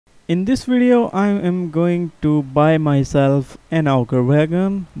In this video I am going to buy myself an Auger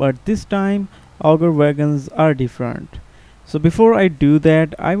wagon, but this time Auger wagons are different. So before I do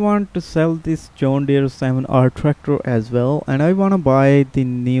that, I want to sell this John Deere 7R tractor as well, and I want to buy the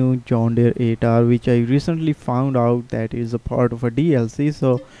new John Deere 8R, which I recently found out that is a part of a DLC.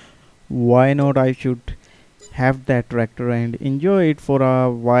 So why not I should have that tractor and enjoy it for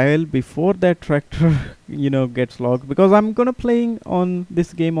a while before that tractor gets locked, because I'm gonna playing on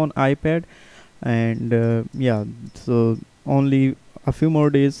this game on iPad, and yeah, so only a few more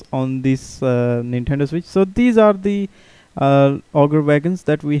days on this Nintendo Switch. So these are the Auger wagons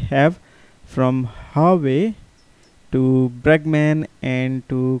that we have from Huawei to Bregman and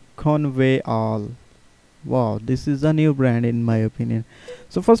to Conway all. Wow, this is a new brand in my opinion.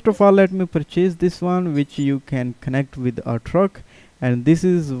 So first of all, let me purchase this one, which you can connect with a truck, and this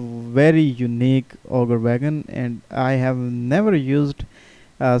is very unique Auger wagon, and I have never used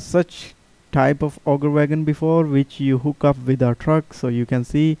such type of Auger wagon before, which you hook up with a truck. So you can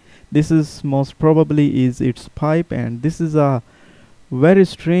see this is most probably is its pipe, and this is a very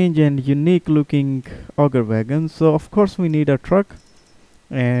strange and unique looking Auger wagon. So of course we need a truck,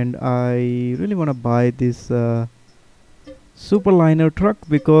 and I really want to buy this Superliner truck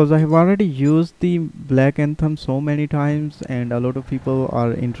because I have already used the Black Anthem so many times, and a lot of people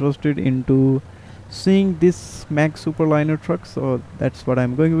are interested into seeing this Max Superliner truck. So that's what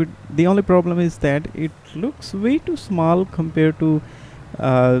I'm going with. The only problem is that it looks way too small compared to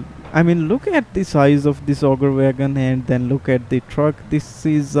I mean, look at the size of this Auger wagon and then look at the truck. This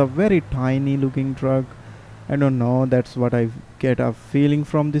is a very tiny looking truck. I don't know, that's what I get a feeling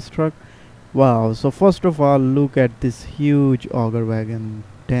from this truck. Wow, so first of all, look at this huge Auger wagon.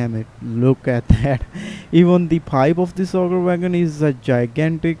 Damn it, look at that. Even the pipe of this Auger wagon is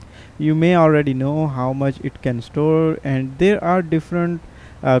gigantic. You may already know how much it can store, and there are different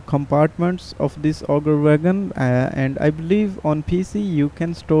compartments of this Auger wagon, and I believe on PC you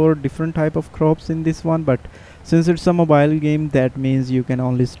can store different type of crops in this one, but since it's a mobile game, that means you can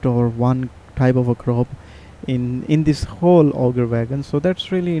only store one type of a crop in this whole Auger wagon. So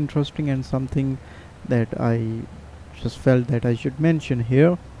that's really interesting and something that I just felt that I should mention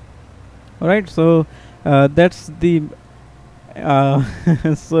here. Alright, so that's the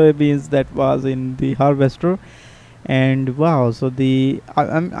soybeans that was in the harvester. And wow, so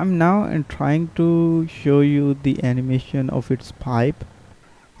I'm now trying to show you the animation of its pipe.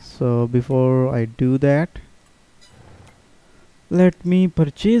 So before I do that, let me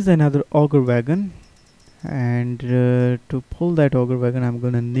purchase another Auger wagon, and to pull that Auger wagon I'm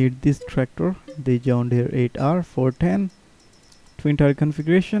gonna need this tractor, the John Deere 8R 410 twin tire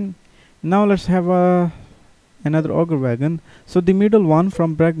configuration. Now let's have another Auger wagon. So the middle one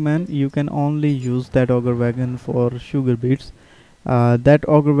from Bregman, you can only use that Auger wagon for sugar beets. That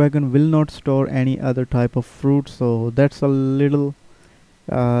Auger wagon will not store any other type of fruit, so that's a little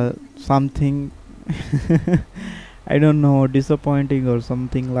something I don't know, disappointing or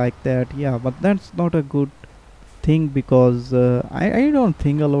something like that. Yeah, but that's not a good thing, because I don't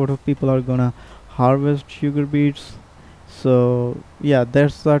think a lot of people are gonna harvest sugar beets. So yeah,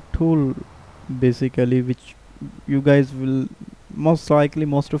 that's a tool basically which you guys will most likely,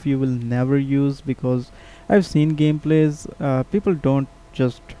 most of you will never use, because I've seen gameplays, people don't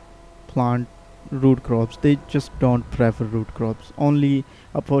just plant root crops, they just don't prefer root crops. Only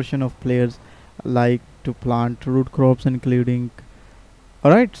a portion of players like to plant root crops, including.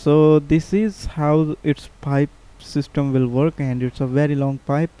 Alright, so this is how its pipe system will work, and it's a very long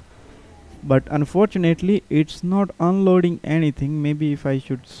pipe, but unfortunately it's not unloading anything. Maybe if I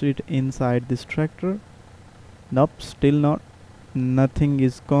should sit inside this tractor. Nope, still not. Nothing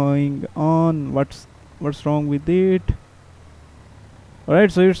is going on. What's wrong with it?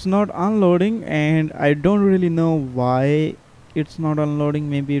 Alright, so it's not unloading, and I don't really know why it's not unloading.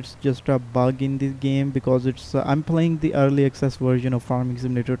 Maybe it's just a bug in this game, because it's I'm playing the early access version of Farming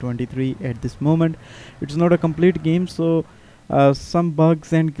Simulator 23 at this moment. It's not a complete game, so some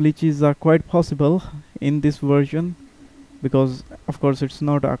bugs and glitches are quite possible in this version, because of course it's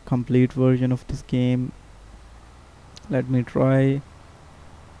not a complete version of this game. Let me try.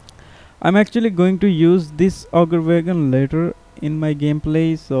 I'm actually going to use this Auger wagon later in my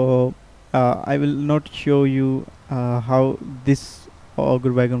gameplay, so I will not show you how this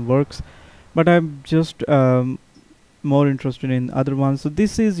Auger wagon works, but I'm just more interested in other ones. So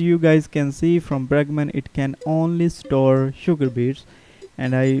this is, you guys can see from Bregman, it can only store sugar beets,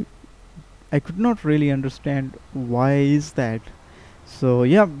 and I could not really understand why is that. So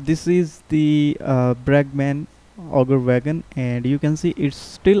yeah, this is the Bregman Auger wagon, and you can see it's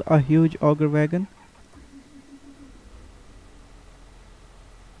still a huge Auger wagon.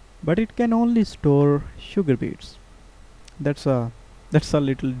 but it can only store sugar beets. That's a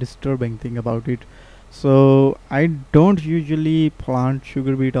little disturbing thing about it. So I don't usually plant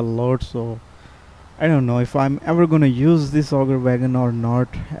sugar beet a lot, so I don't know if I'm ever gonna use this Auger wagon or not.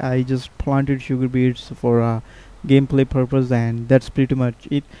 I just planted sugar beets for a gameplay purpose, and that's pretty much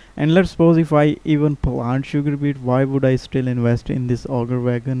it. And let's suppose if I even plant sugar beet, why would I still invest in this Auger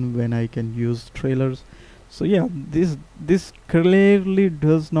wagon when I can use trailers? So yeah, this clearly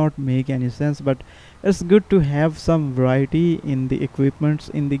does not make any sense, but it's good to have some variety in the equipments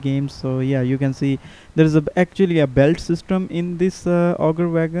in the game. So yeah, you can see there is actually a belt system in this Auger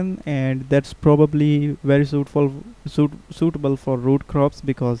wagon, and that's probably very suitable for root crops,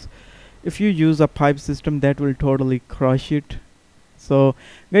 because if you use a pipe system, that will totally crush it. So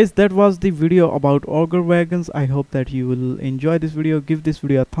guys, that was the video about Auger wagons. I hope that you will enjoy this video. Give this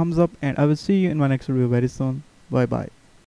video a thumbs up, and I will see you in my next video very soon. Bye bye.